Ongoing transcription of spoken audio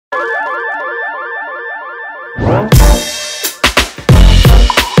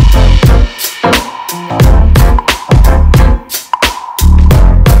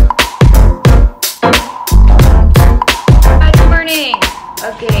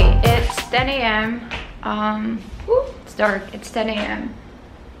Okay, it's 10 a.m. It's dark. It's 10 a.m.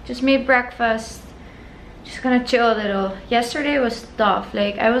 Just made breakfast. Just gonna chill a little. Yesterday was tough.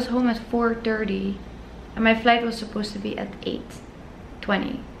 Like, I was home at 4:30 and my flight was supposed to be at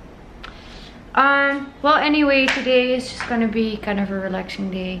 8:20. Well, anyway, today is just gonna be kind of a relaxing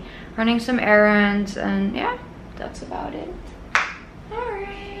day. Running some errands and yeah, that's about it.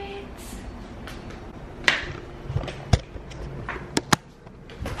 Alright.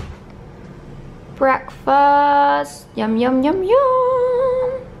 Breakfast. Yum, yum, yum,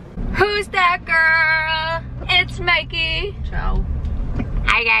 yum. Who's that girl? It's Mikey. Ciao.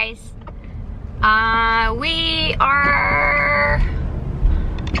 Hi guys. We are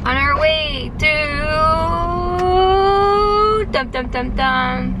on our way to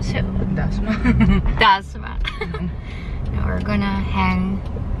so Dasma. Now we're gonna hang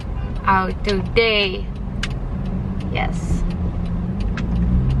out today. Yes.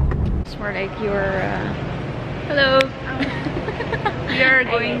 It's more like your hello. We are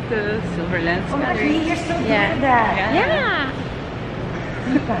going to Silverlands. Oh my God, you're so good Yeah. at that. Yeah.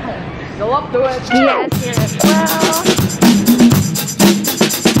 Go up to it. Yes, yes. Well.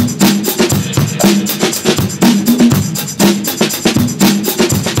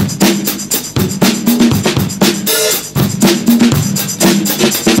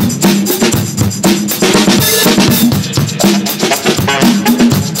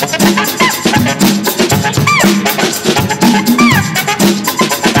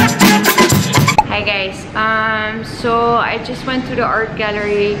 Hi guys, so I just went to the art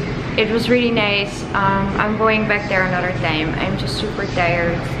gallery. It was really nice. I'm going back there another time. I'm just super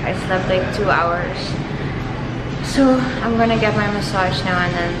tired. I slept like 2 hours. So I'm gonna get my massage now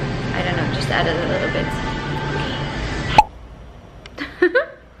and then, I don't know, just add it a little bit.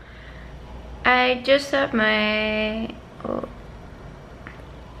 I just have my... Oh.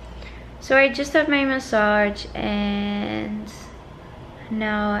 So I just had my massage and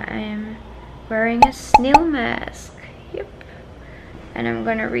now I'm wearing a snail mask. Yep. And I'm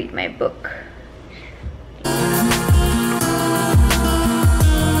gonna read my book.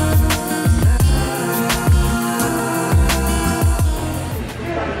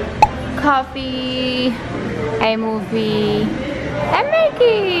 Coffee, iMovie, and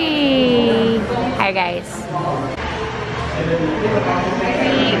Mickey. Hi guys.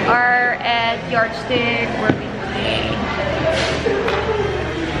 We are at Yardstick where we play.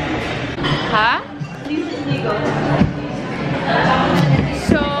 Huh?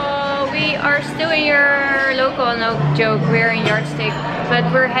 So we are still in your local, no joke, we're in Yardstick, but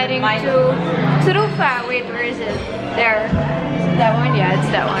we're heading to Trufa. Wait, where is it? There. Is it that one? Yeah, it's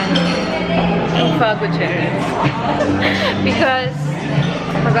that one. Trufa Gutierrez. Because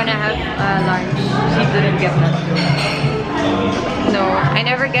we're gonna have lunch. She didn't get that. No, I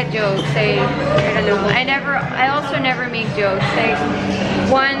never get jokes. I also never make jokes. Like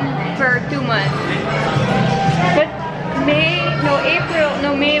 1 per 2 months. But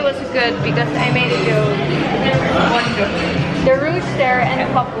May was good because I made a joke. One joke. The rooster and the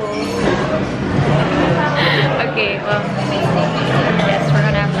couple. Okay, well, yes, we're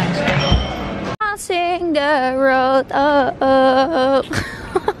gonna have lunch now. Crossing the road up.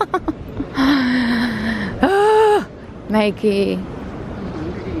 Oh, Mikey.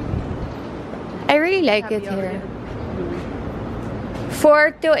 I really like it here.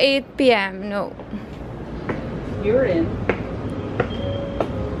 4 to 8 p.m. No. You're in.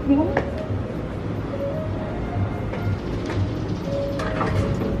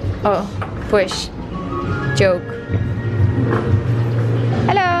 Oh, push. Joke.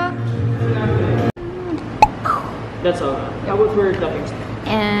 Hello. That's all. How about for toppings?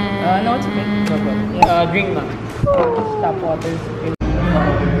 And No, it's okay. No problem. Drink lang. Tap water.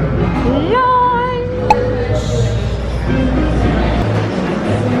 lunch.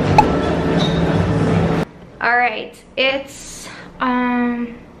 All right, it's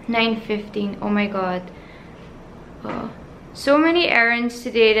 9:15. Oh my god. So many errands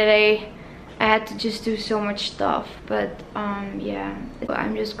today that I had to just do so much stuff, but yeah,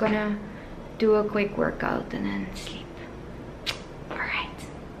 I'm just gonna do a quick workout and then sleep. All right.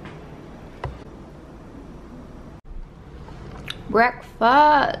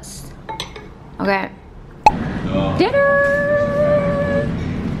 Breakfast. Okay. Dinner.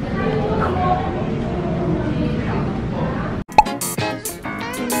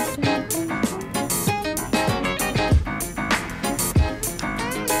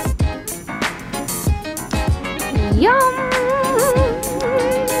 Yum!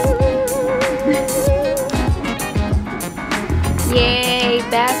 Yay!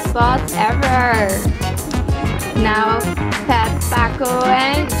 Best spots ever! Now, Pat, Paco,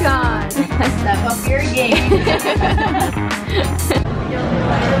 and Up your game.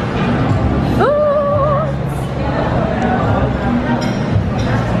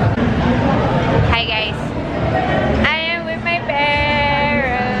 Hi guys, I am with my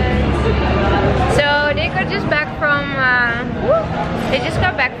parents. So they got just back from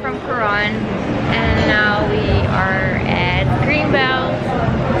Quran, and now we are at Greenbelt.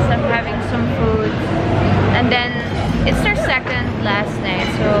 So I'm having some food, and then it's their second last night,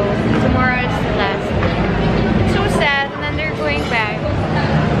 so tomorrow is the last night. It's so sad, and then they're going back to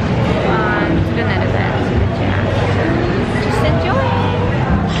the Netherlands. But yeah, just enjoying.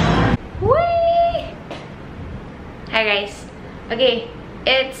 Whee! Hi guys. Okay,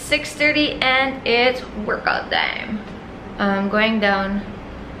 it's 6:30 and it's workout time. I'm going down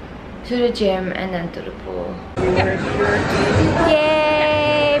to the gym and then to the pool.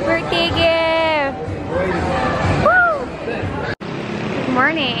 Yay! Birthday gift! Woo! Good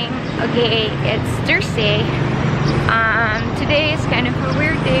morning. Okay, it's Thursday. Today is kind of a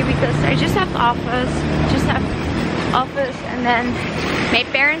weird day because I just have office. And then my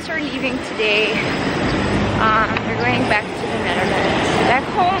parents are leaving today. They're going back to the Netherlands, back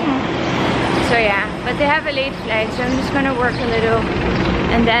home. So yeah, but they have a late flight, so I'm just gonna work a little,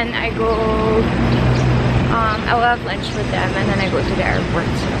 and then I go. I will have lunch with them, and then I go to the airport.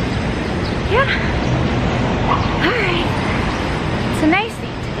 So yeah. All right. It's a nice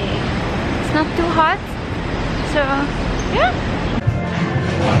day today. It's not too hot, so yeah.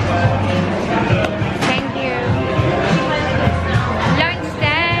 Thank you.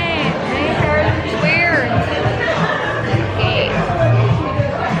 Lunchtime. My hair looks weird. Okay.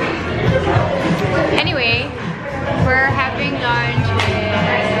 Anyway, we're having lunch with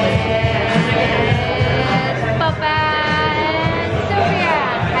Papa and Sophia.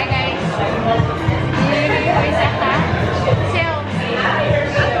 Hi guys.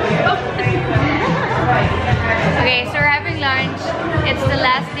 Okay, so we're having lunch. It's the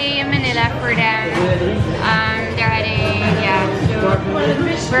last day in Manila for them. They're heading, yeah.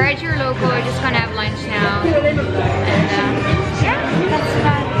 So we're at your local. We're just gonna have lunch now. And yeah, that's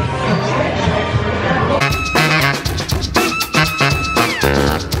fun.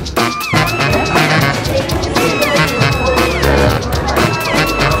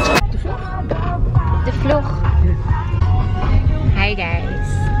 The vlog. Hi guys.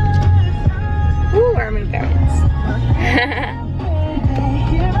 Who are my parents?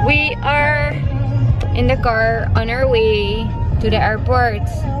 We are in the car on our way to the airport.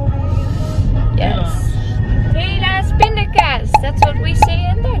 Yes. Helaas pindakaas. That's what we say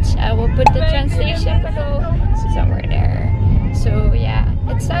in Dutch. I will put the translation below somewhere there. So yeah,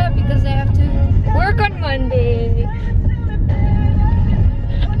 it's sad because I have to work on Monday.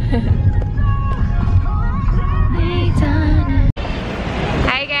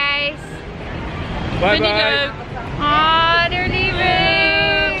 Hi guys. Bye bye. Oh, they're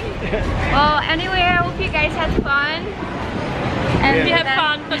leaving. Well, anyway, I hope you guys had fun. And We have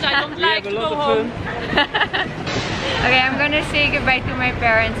fun because I don't like to go home. Okay, I'm gonna say goodbye to my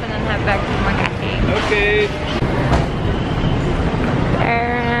parents and then head back to Makati. Okay.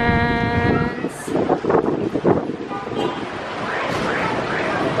 Parents.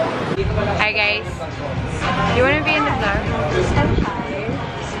 Hi guys. You wanna be in the vlog?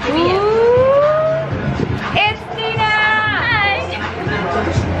 Ooh, it's Tina! Hi!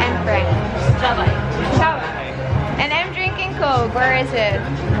 And Frank. Ciao. And I'm drinking Coke. Where is it?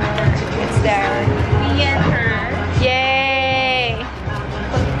 It's there. Me and her. Yay!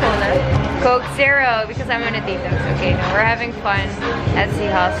 Coca-Cola. Coke Zero because I'm on a detox. Okay, no, we're having fun at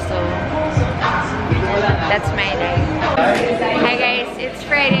the hostel. That's my day. Hi guys, it's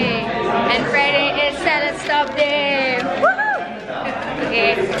Friday. And Friday is salad stop day. Woohoo!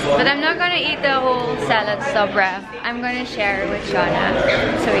 Okay, but I'm not gonna eat the whole salad stop wrap. I'm gonna share with Shauna.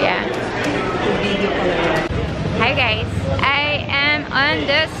 So yeah. Hi guys, I am on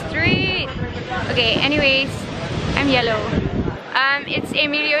the street. Okay, anyways, I'm yellow. It's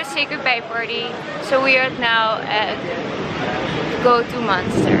Emilio's say goodbye party. So we are now at Go to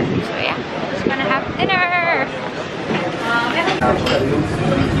Monster. So yeah, just gonna have dinner.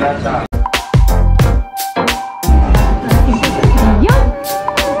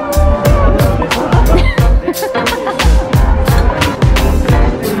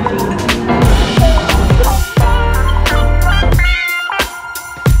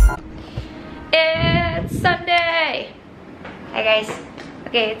 It's Sunday. Hi guys.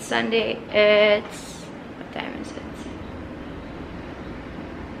 Okay, it's Sunday. It's what time is it?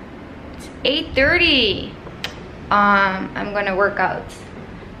 It's 8:30. I'm gonna work out,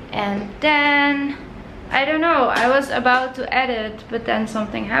 and then I don't know. I was about to edit, but then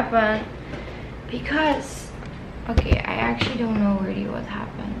something happened, because okay, I actually don't know really what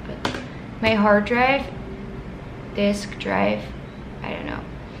happened, but my hard drive, disk drive, I don't know,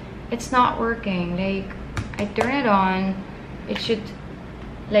 it's not working. Like I turn it on, it should,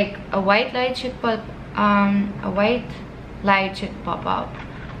 like a white light should pop, a white light should pop up,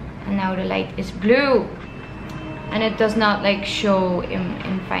 and now the light is blue and it does not like show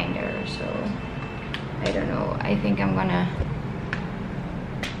in Finder. So I don't know, I think I'm gonna,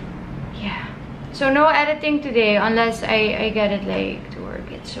 yeah, so no editing today unless I get it like to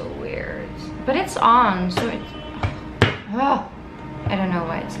work. It's so weird, but it's on, so it's, oh, I don't know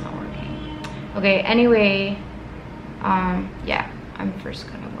why it's not working. Okay, anyway, yeah, I'm first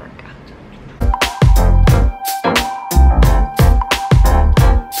gonna work out.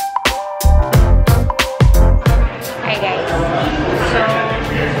 Hi guys, so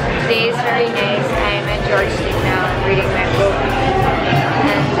today is very nice. I'm at George Street now. I'm reading my book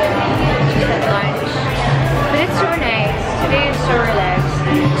and just had lunch. But it's so nice. Today is so relaxed.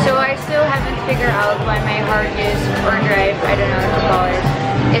 So I still haven't figured out why my hard disk or drive, I don't know what to call it,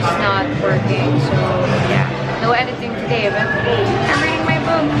 it's not working. So yeah, no editing today, but I'm reading my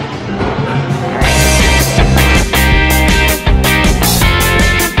book.